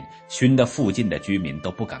夏天熏得附近的居民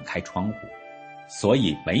都不敢开窗户，所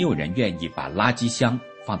以没有人愿意把垃圾箱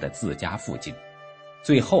放在自家附近。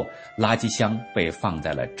最后垃圾箱被放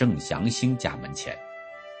在了郑祥兴家门前。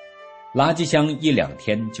垃圾箱1-2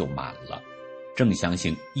天就满了，郑祥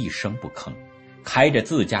兴一声不吭，开着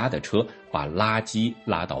自家的车把垃圾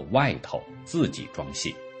拉到外头自己装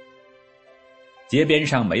卸。街边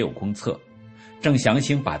上没有公厕，郑祥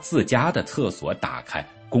兴把自家的厕所打开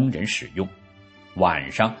供人使用，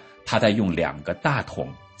晚上他再用2个大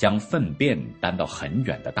桶将粪便担到很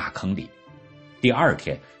远的大坑里，第2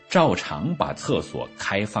天照常把厕所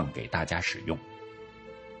开放给大家使用。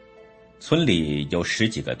村里有10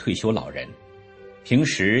几个退休老人，平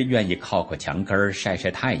时愿意靠墙根晒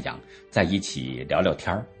晒太阳，在一起聊聊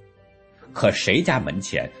天，可谁家门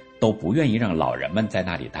前都不愿意让老人们在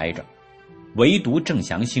那里待着，唯独郑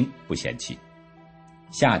祥兴不嫌弃。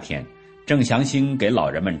夏天，郑祥兴给老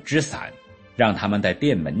人们支伞，让他们在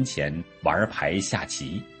店门前玩牌下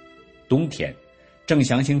棋。冬天，郑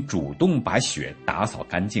祥兴主动把雪打扫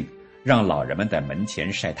干净，让老人们在门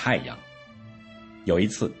前晒太阳。有一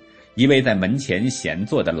次，一位在门前闲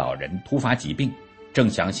坐的老人突发疾病，郑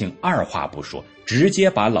祥兴二话不说，直接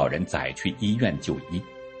把老人载去医院就医。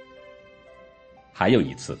还有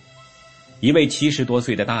一次，一位70多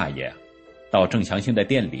岁的大爷到郑祥兴的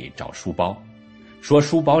店里找书包，说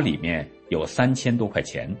书包里面有3000多块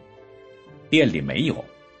钱，店里没有。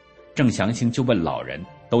郑祥兴就问老人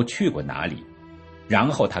都去过哪里，然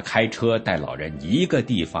后他开车带老人一个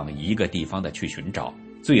地方一个地方的去寻找，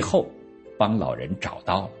最后帮老人找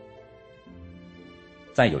到了。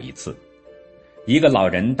再有一次，一个老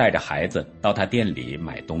人带着孩子到他店里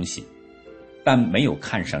买东西，但没有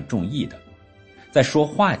看上中意的。在说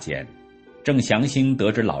话间，郑祥兴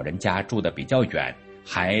得知老人家住得比较远，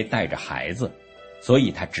还带着孩子，所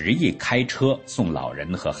以他执意开车送老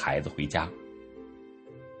人和孩子回家。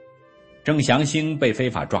郑祥兴被非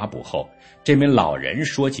法抓捕后，这名老人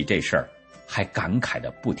说起这事儿，还感慨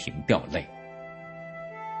得不停掉泪。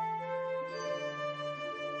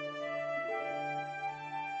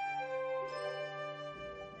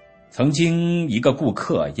曾经一个顾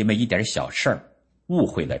客因为一点小事儿误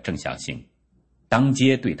会了郑祥兴，当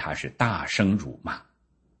街对他是大声辱骂。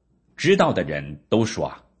知道的人都说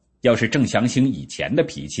要是郑祥兴以前的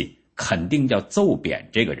脾气，肯定要揍扁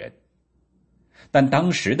这个人。但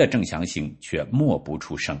当时的郑祥兴却默不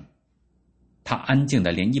出声，他安静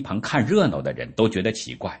的连一旁看热闹的人都觉得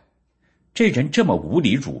奇怪，这人这么无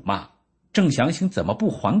理辱骂，郑祥兴怎么不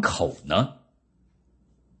还口呢？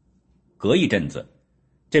隔一阵子，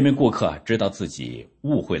这名顾客知道自己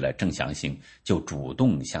误会了郑祥兴，就主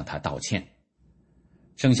动向他道歉。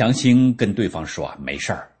郑祥兴跟对方说没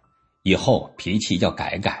事儿，以后脾气要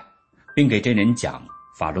改改，并给这人讲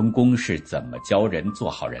法轮功是怎么教人做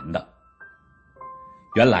好人的。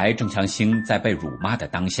原来郑祥兴在被辱骂的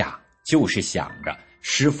当下，就是想着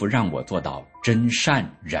师父让我做到真善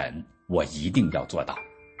忍，我一定要做到，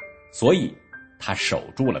所以他守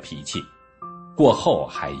住了脾气，过后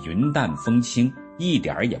还云淡风轻，一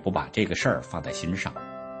点也不把这个事儿放在心上。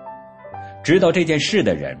知道这件事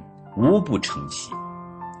的人无不称奇，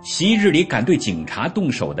昔日里敢对警察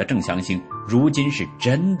动手的郑祥兴，如今是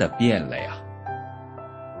真的变了呀。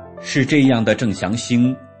是这样的郑祥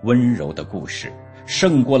兴温柔的故事，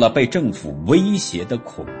胜过了被政府威胁的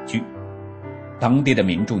恐惧。当地的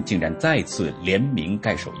民众竟然再次联名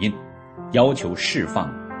盖手印，要求释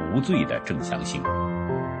放无罪的郑祥兴。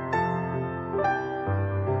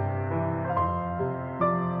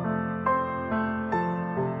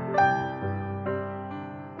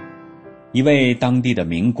一位当地的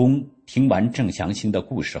民工听完郑祥兴的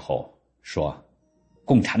故事后说，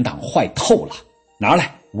共产党坏透了，拿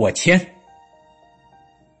来我签。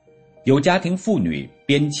有家庭妇女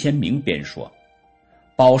边签名边说，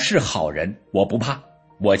保释好人我不怕，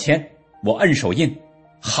我签，我摁手印，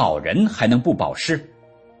好人还能不保释？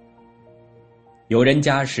有人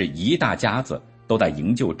家是一大家子都在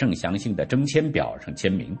营救郑祥兴的征签表上签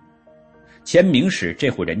名，签名时这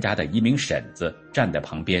户人家的一名婶子站在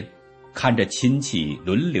旁边，看着亲戚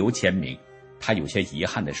轮流签名，他有些遗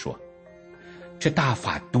憾地说，这大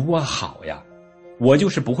法多好呀，我就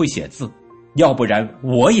是不会写字，要不然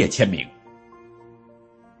我也签名。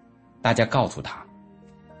大家告诉他，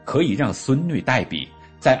可以让孙女代笔，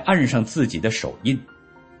再按上自己的手印。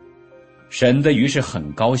婶子于是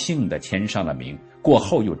很高兴地签上了名，过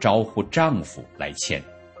后又招呼丈夫来签。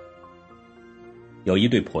有一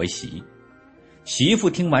对婆媳，媳妇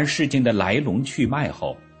听完事情的来龙去脉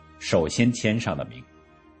后，首先签上了名，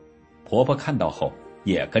婆婆看到后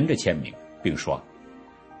也跟着签名，并说，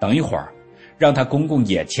等一会儿让她公公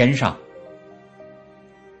也签上。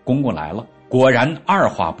公公来了，果然二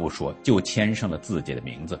话不说就签上了自己的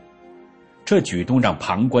名字。这举动让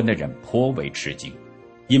旁观的人颇为吃惊，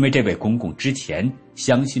因为这位公公之前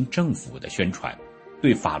相信政府的宣传，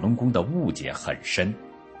对法轮功的误解很深，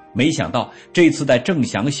没想到这次在郑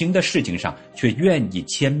祥兴的事情上却愿意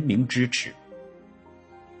签名支持。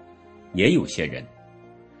也有些人，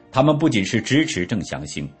他们不仅是支持郑祥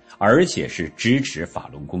兴，而且是支持法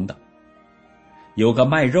轮功的。有个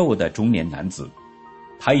卖肉的中年男子，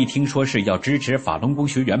他一听说是要支持法轮功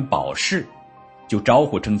学员保释，就招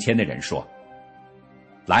呼征签的人说：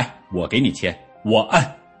来，我给你签，我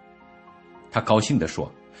按。他高兴地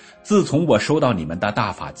说：自从我收到你们的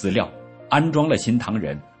大法资料，安装了新唐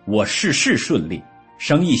人，我事事顺利，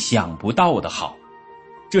生意想不到的好，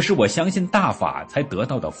这是我相信大法才得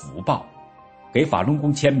到的福报，给法轮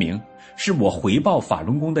功签名是我回报法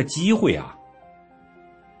轮功的机会啊。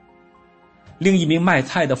另一名卖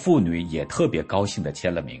菜的妇女也特别高兴地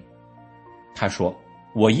签了名。她说：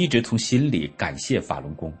我一直从心里感谢法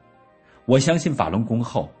轮功，我相信法轮功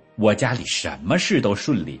后，我家里什么事都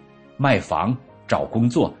顺利，卖房、找工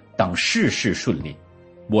作等事事顺利，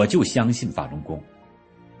我就相信法轮功。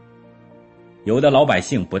有的老百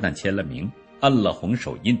姓不但签了名，摁了红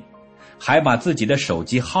手印，还把自己的手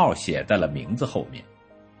机号写在了名字后面。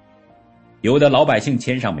有的老百姓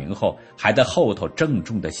签上名后，还在后头郑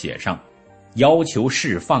重地写上要求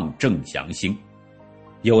释放郑祥兴。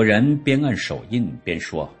有人边按手印边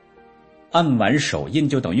说，按完手印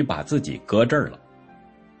就等于把自己搁这儿了。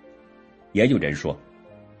也有人说，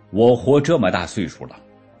我活这么大岁数了，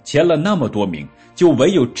签了那么多名，就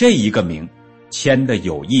唯有这一个名签的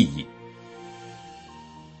有意义。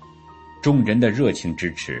众人的热情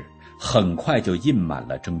支持很快就印满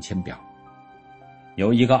了征签表。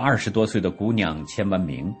有一个20多岁的姑娘签完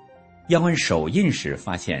名，要按手印时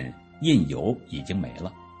发现印油已经没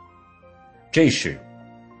了。这时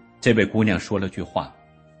这位姑娘说了句话，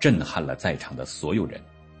震撼了在场的所有人。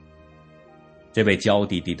这位娇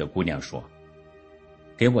滴滴的姑娘说，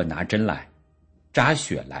给我拿针来，扎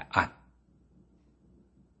血来按。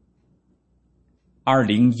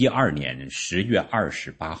2012年10月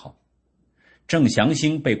28号，郑祥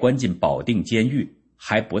兴被关进保定监狱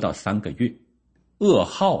还不到3个月，噩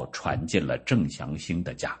耗传进了郑祥兴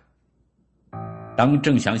的家。当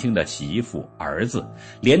郑祥兴的媳妇、儿子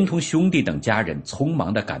连同兄弟等家人匆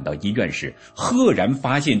忙地赶到医院时，赫然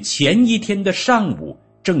发现前一天的上午，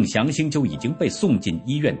郑祥兴就已经被送进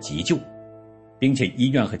医院急救，并且医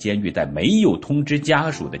院和监狱在没有通知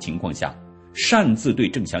家属的情况下，擅自对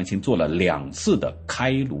郑祥兴做了2次的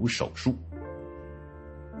开颅手术。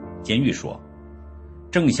监狱说，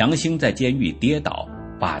郑祥兴在监狱跌倒，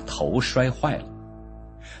把头摔坏了。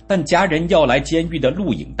但家人要来监狱的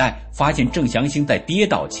录影带，发现郑祥兴在跌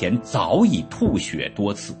倒前早已吐血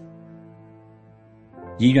多次。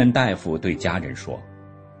医院大夫对家人说，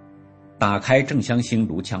打开郑祥兴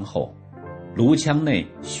颅腔后，颅腔内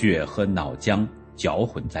血和脑浆搅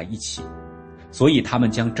混在一起，所以他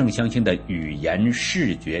们将郑祥兴的语言、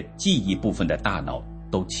视觉、记忆部分的大脑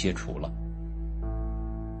都切除了。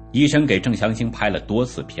医生给郑祥兴拍了多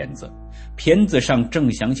次片子，片子上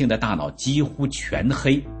郑祥兴的大脑几乎全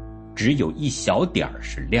黑，只有一小点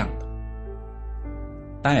是亮的。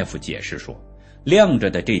大夫解释说，亮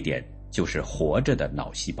着的这点就是活着的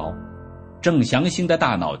脑细胞，郑祥兴的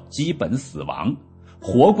大脑基本死亡，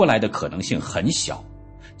活过来的可能性很小，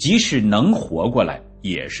即使能活过来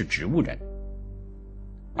也是植物人。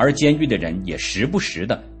而监狱的人也时不时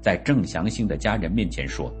地在郑祥兴的家人面前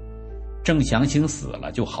说，郑祥兴死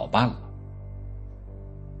了就好办了。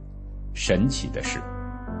神奇的是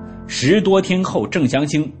，10多天后，郑祥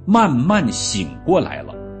兴慢慢醒过来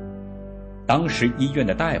了。当时医院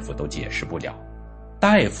的大夫都解释不了，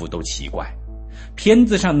大夫都奇怪，片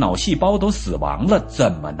子上脑细胞都死亡了，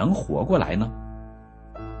怎么能活过来呢？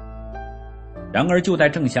然而就在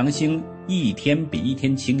郑祥兴一天比一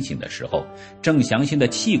天清醒的时候，郑祥兴的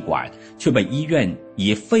气管却被医院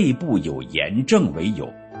以肺部有炎症为由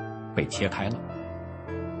被切开了。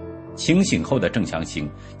清醒后的郑祥兴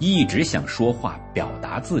一直想说话表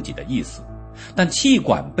达自己的意思，但气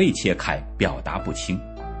管被切开表达不清。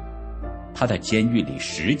他在监狱里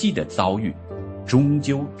实际的遭遇终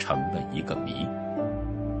究成了一个谜。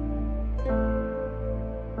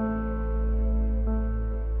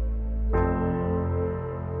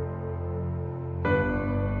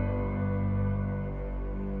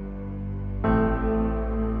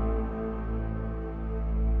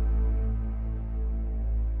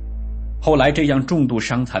后来这样重度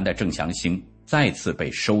伤残的郑祥兴再次被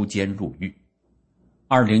收监入狱。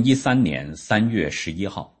2013年3月11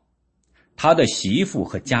号，他的媳妇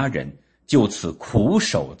和家人就此苦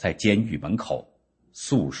守在监狱门口，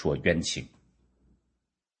诉说冤情。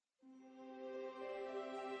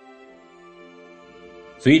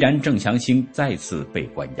虽然郑祥兴再次被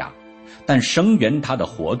关押，但声援他的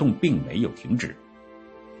活动并没有停止。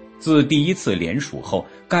自第一次联署后，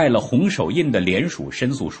盖了红手印的联署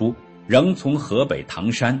申诉书仍从河北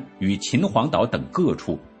唐山与秦皇岛等各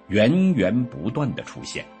处源源不断地出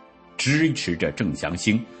现，支持着郑祥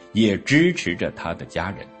兴，也支持着他的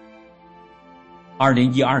家人。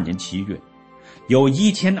2012年7月，有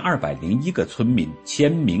1201个村民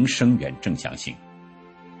签名声援郑祥兴。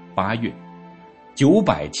8月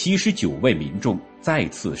，979位民众再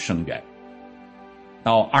次声援。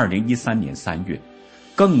到2013年3月，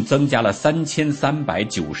更增加了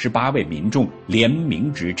3398位民众联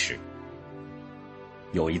名支持。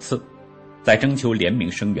有一次，在征求联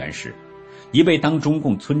名声援时，一位当中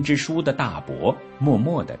共村支书的大伯默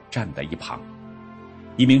默地站在一旁。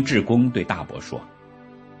一名志工对大伯说：“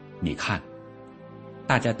你看，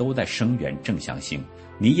大家都在声援郑祥兴，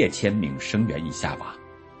你也签名声援一下吧。”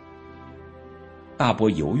大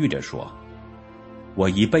伯犹豫着说：“我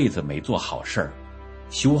一辈子没做好事儿，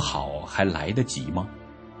修好还来得及吗？”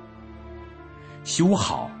修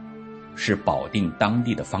好是保定当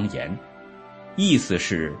地的方言，意思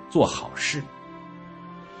是做好事。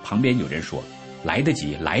旁边有人说：“来得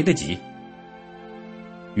及，来得及。”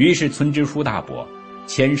于是村支书大伯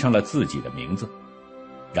签上了自己的名字，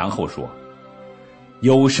然后说：“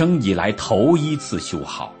有生以来头一次修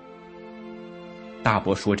好。”大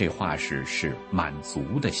伯说这话时是满足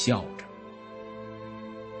地笑着。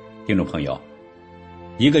听众朋友，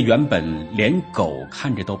一个原本连狗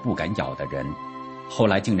看着都不敢咬的人，后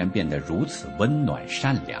来竟然变得如此温暖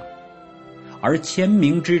善良，而签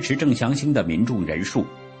名支持郑祥兴的民众人数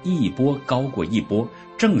一波高过一波，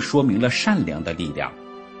正说明了善良的力量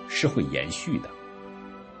是会延续的。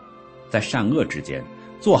在善恶之间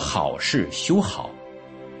做好事修好，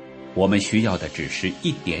我们需要的只是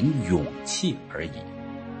一点勇气而已。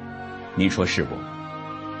您说是不？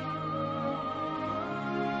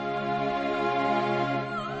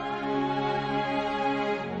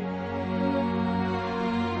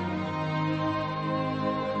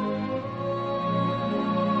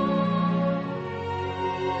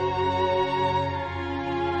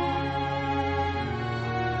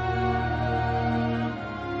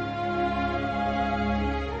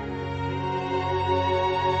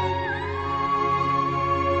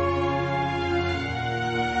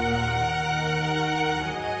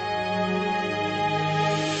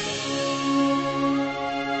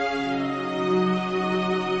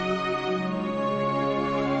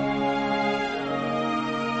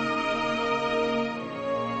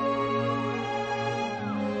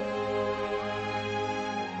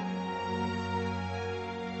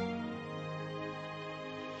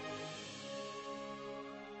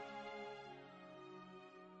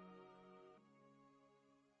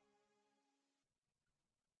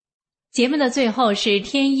节目的最后是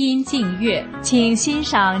天音静乐，请欣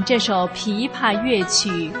赏这首琵琶乐曲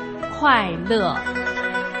《快乐》。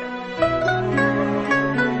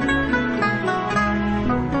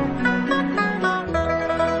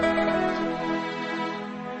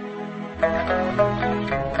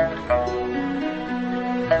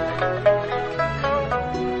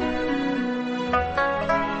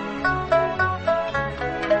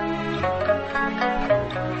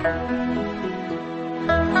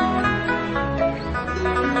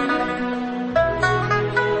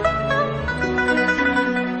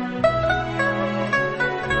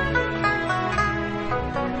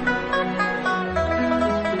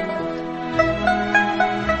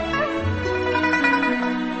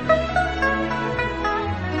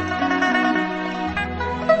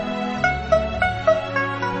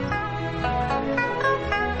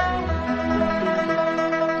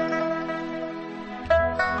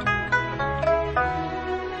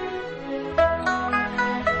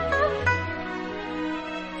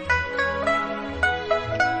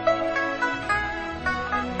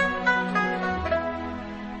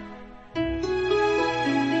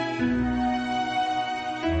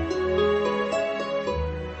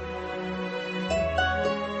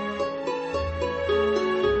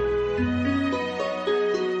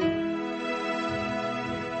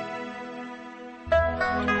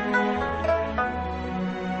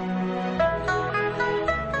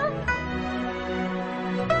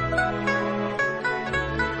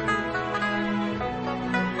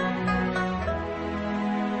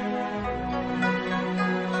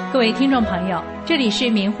各位听众朋友，这里是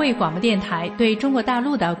明慧广播电台对中国大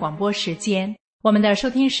陆的广播时间，我们的收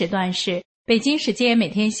听时段是北京时间每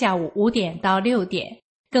天下午5点到6点。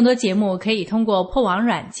更多节目可以通过破网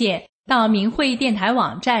软件到明慧电台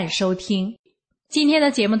网站收听。今天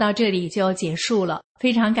的节目到这里就结束了，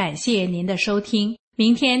非常感谢您的收听。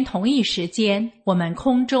明天同一时间，我们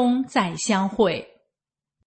空中再相会。